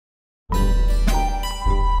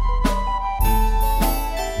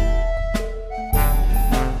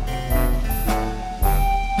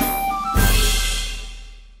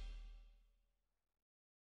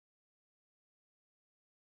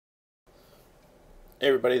Hey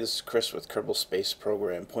everybody, this is Chris with Kerbal Space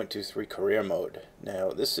Program 0.23 Career Mode. Now,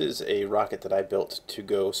 this is a rocket that I built to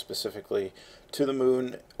go specifically to the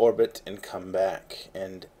moon, orbit, and come back,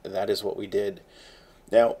 and that is what we did.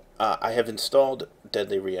 Now, I have installed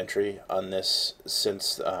Deadly Reentry on this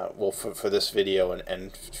since, well, for this video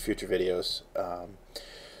and future videos.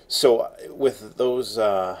 So, with those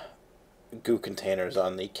goo containers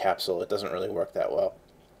on the capsule, it doesn't really work that well.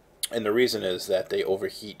 And the reason is that they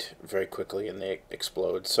overheat very quickly and they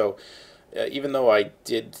explode. So even though I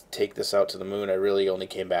did take this out to the moon, I really only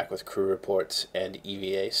came back with crew reports and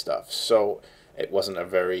EVA stuff. So it wasn't a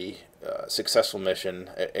very successful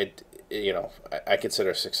mission. I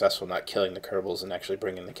consider successful not killing the Kerbals and actually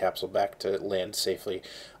bringing the capsule back to land safely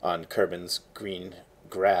on Kerbin's green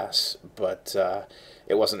grass. But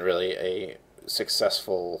it wasn't really a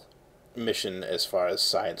successful mission as far as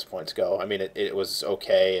science points go. I mean, it was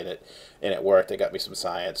okay and it worked. It got me some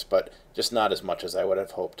science, but just not as much as I would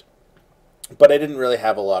have hoped. But I didn't really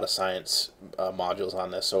have a lot of science modules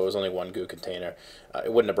on this, so it was only one goo container.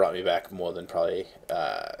 It wouldn't have brought me back more than probably,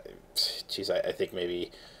 I think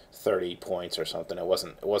maybe 30 points or something. It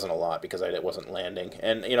wasn't a lot because it wasn't landing.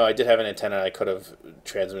 And I did have an antenna. I could have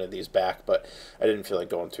transmitted these back, but I didn't feel like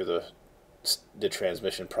going through the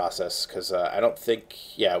transmission process because I don't think,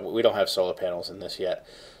 we don't have solar panels in this yet,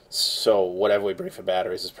 so whatever we bring for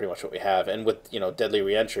batteries is pretty much what we have. And with Deadly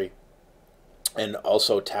Reentry and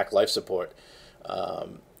also TAC life support,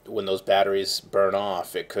 when those batteries burn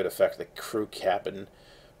off, it could affect the crew cabin,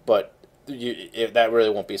 but that really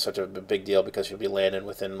won't be such a big deal because you'll be landing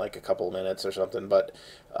within like a couple of minutes or something. But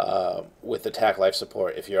with the TAC life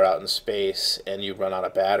support, if you're out in space and you run out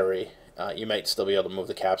of battery, you might still be able to move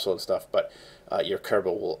the capsule and stuff, but your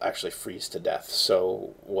Kerbal will actually freeze to death.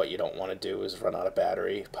 So what you don't want to do is run out of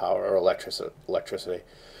battery power or electricity.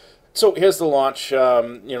 So here's the launch.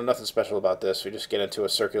 Nothing special about this. We just get into a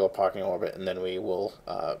circular parking orbit, and then we will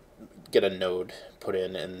get a node put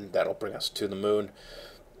in, and that'll bring us to the moon.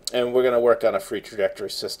 And we're going to work on a free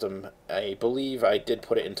trajectory system. I believe I did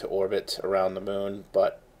put it into orbit around the moon,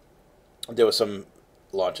 but there were some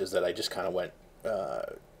launches that I just kind of went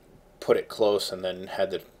put it close and then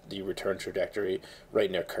had the return trajectory right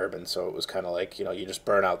near Kerbin. So it was kind of like, you just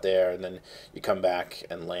burn out there and then you come back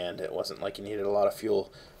and land. It wasn't like you needed a lot of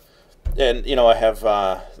fuel. And, I have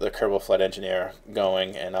the Kerbal Flight Engineer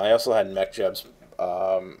going, and I also had MechJeb's,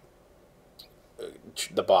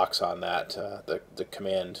 the box on that, the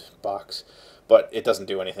command box. But it doesn't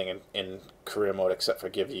do anything in career mode except for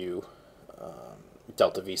give you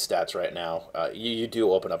Delta V stats right now. You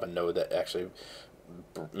do open up a node that actually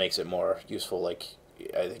makes it more useful, like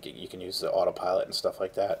I think you can use the autopilot and stuff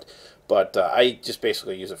like that, but I just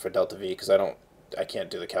basically use it for Delta V because I can't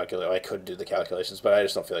do the calculation. I could do the calculations, but I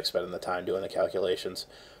just don't feel like spending the time doing the calculations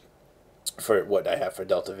for what I have for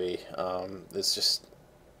Delta V.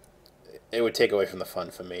 It would take away from the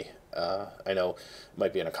fun for me. I know it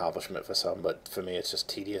might be an accomplishment for some, but for me it's just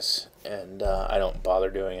tedious, and I don't bother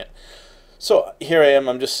doing it. So here I am,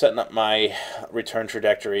 I'm just setting up my return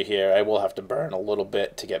trajectory here. I will have to burn a little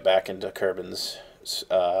bit to get back into Kerbin's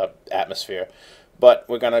atmosphere. But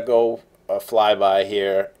we're going to go a flyby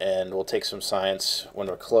here, and we'll take some science when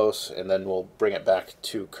we're close, and then we'll bring it back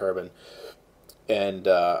to Kerbin. And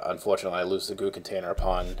unfortunately, I lose the goo container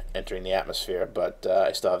upon entering the atmosphere, but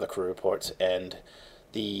I still have the crew reports and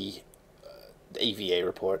the EVA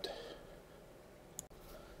report.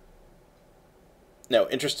 Now,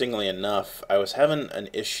 interestingly enough, I was having an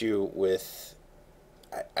issue with,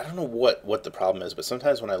 I don't know what the problem is, but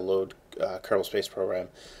sometimes when I load Kerbal Space Program,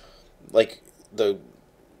 like the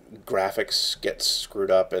graphics get screwed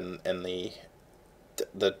up and the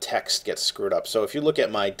text gets screwed up. So if you look at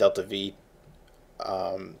my Delta V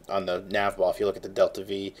on the nav ball, if you look at the Delta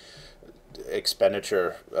V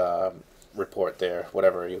expenditure report there,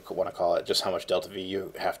 whatever you want to call it, just how much Delta V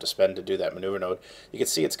you have to spend to do that maneuver node, you can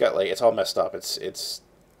see it's got it's all messed up.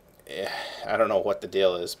 I don't know what the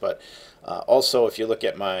deal is, but also if you look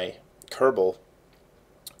at my Kerbal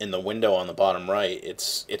in the window on the bottom right,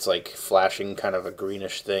 it's like flashing kind of a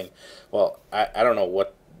greenish thing. Well, I don't know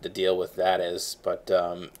what the deal with that is, but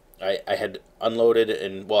I had unloaded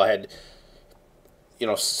and I had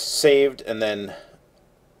saved and then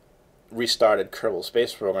restarted Kerbal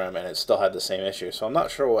Space Program, and it still had the same issue. So I'm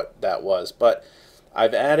not sure what that was, but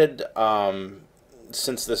I've added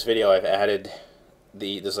since this video I've added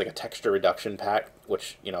there's like a texture reduction pack,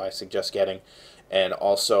 which I suggest getting, and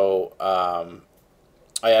also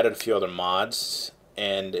I added a few other mods,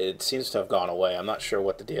 and it seems to have gone away. I'm not sure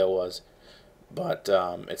what the deal was, but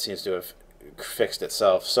it seems to have fixed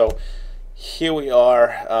itself. So here we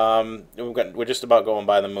are. We're just about going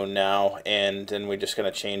by the moon now, and then we're just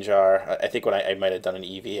going to change our. I think when I might have done an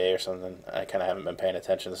EVA or something. I kind of haven't been paying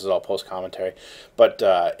attention. This is all post commentary, but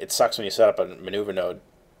it sucks when you set up a maneuver node,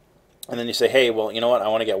 and then you say, hey, well, you know what? I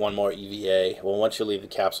want to get one more EVA. Well, once you leave the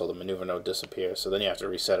capsule, the maneuver node disappears, so then you have to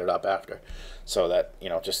reset it up after. So that,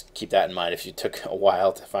 just keep that in mind. If you took a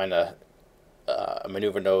while to find a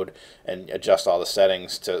maneuver node and adjust all the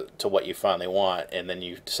settings to what you finally want, and then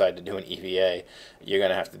you decide to do an EVA, you're going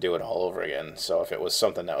to have to do it all over again. So if it was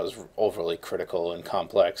something that was overly critical and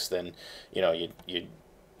complex, then you're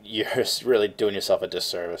really doing yourself a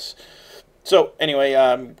disservice. So anyway,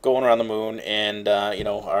 I'm going around the moon, and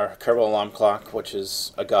our Kerbal alarm clock, which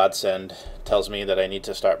is a godsend, tells me that I need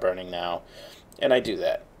to start burning now, and I do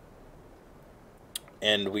that.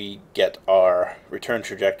 And we get our return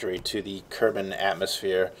trajectory to the Kerbal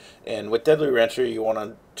atmosphere. And with deadly reentry, you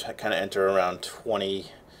want to kind of enter around 20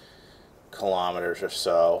 kilometers or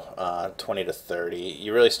so, 20 to 30.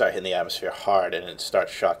 You really start hitting the atmosphere hard, and it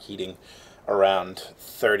starts shock heating around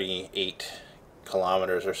 38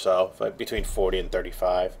 kilometers or so, between 40 and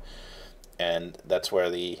 35. And that's where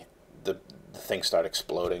the things start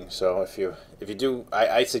exploding. So if you do,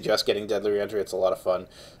 I suggest getting deadly reentry. It's a lot of fun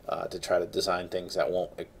to try to design things that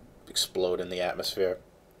won't explode in the atmosphere,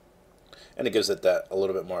 and it gives it that a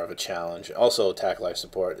little bit more of a challenge. Also, attack life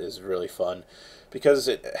support is really fun because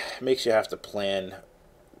it makes you have to plan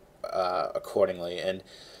accordingly. And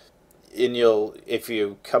if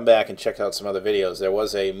you come back and check out some other videos, there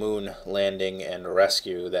was a moon landing and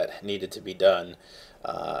rescue that needed to be done,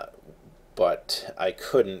 but I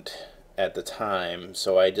couldn't at the time,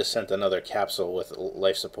 so I just sent another capsule with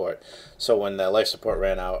life support. So when the life support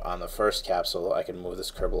ran out on the first capsule, I could move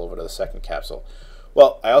this Kerbal over to the second capsule.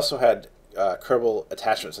 Well, I also had Kerbal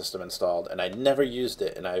attachment system installed, and I never used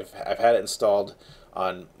it, and I've had it installed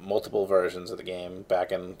on multiple versions of the game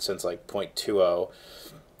since like 0.20.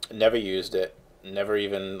 Never used it, never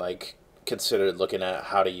even considered looking at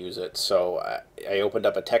how to use it. So I opened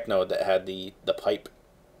up a tech node that had the pipe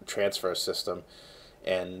transfer system,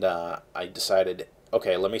 and I decided,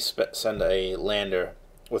 okay, let me send a lander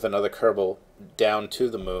with another Kerbal down to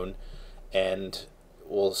the moon, and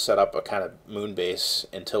we'll set up a kind of moon base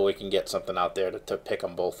until we can get something out there to pick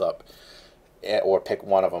them both up, or pick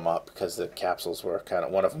one of them up, because the capsules were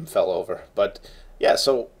one of them fell over. But yeah,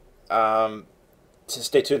 so to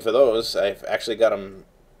stay tuned for those. I've actually got them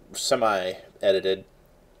semi-edited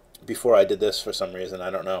before I did this for some reason. I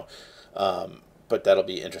don't know. But that'll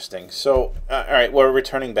be interesting. So, all right, we're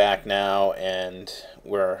returning back now, and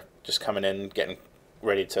we're just coming in, getting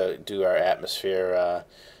ready to do our atmosphere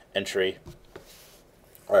entry,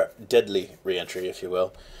 or deadly re-entry, if you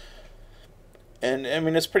will. And, I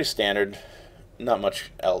mean, it's pretty standard. Not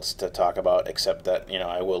much else to talk about, except that,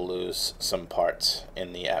 I will lose some parts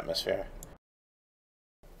in the atmosphere.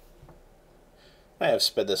 I have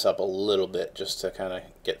sped this up a little bit just to kind of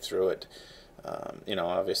get through it.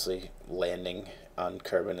 Obviously landing on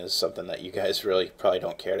Kerbal is something that you guys really probably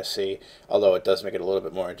don't care to see, although it does make it a little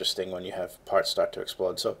bit more interesting when you have parts start to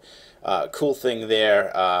explode. So cool thing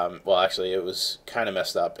there, well, actually it was kind of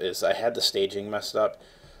messed up, is I had the staging messed up.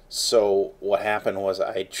 So what happened was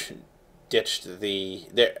I ditched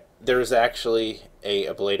there is actually a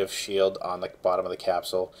ablative shield on the bottom of the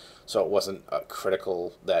capsule, so it wasn't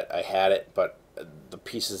critical that I had it, but the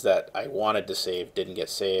pieces that I wanted to save didn't get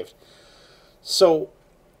saved. So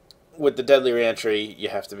with the deadly reentry, you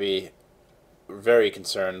have to be very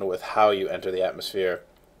concerned with how you enter the atmosphere,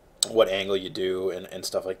 what angle you do, and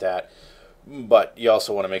stuff like that. But you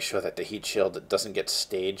also want to make sure that the heat shield doesn't get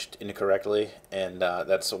staged incorrectly, and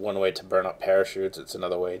that's one way to burn up parachutes. It's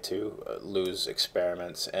another way to lose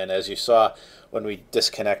experiments. And as you saw when we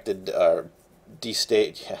disconnected or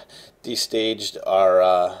destaged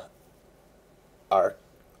our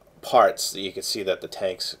parts, you could see that the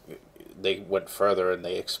tanks, they went further and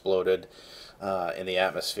they exploded in the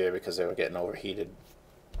atmosphere because they were getting overheated,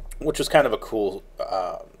 which was kind of a cool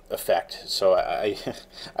effect. So I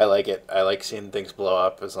like it. I like seeing things blow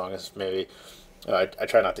up, as long as maybe I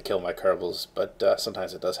try not to kill my Kerbals, but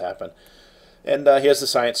sometimes it does happen. And here's the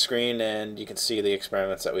science screen, and you can see the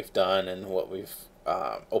experiments that we've done and what we've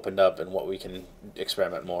opened up and what we can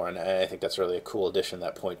experiment more. And I think that's really a cool addition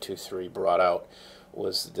that 0.23 brought out,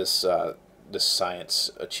 was this this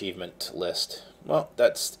science achievement list. Well,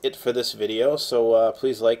 that's it for this video, so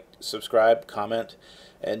please like, subscribe, comment,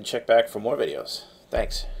 and check back for more videos.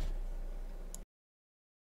 Thanks.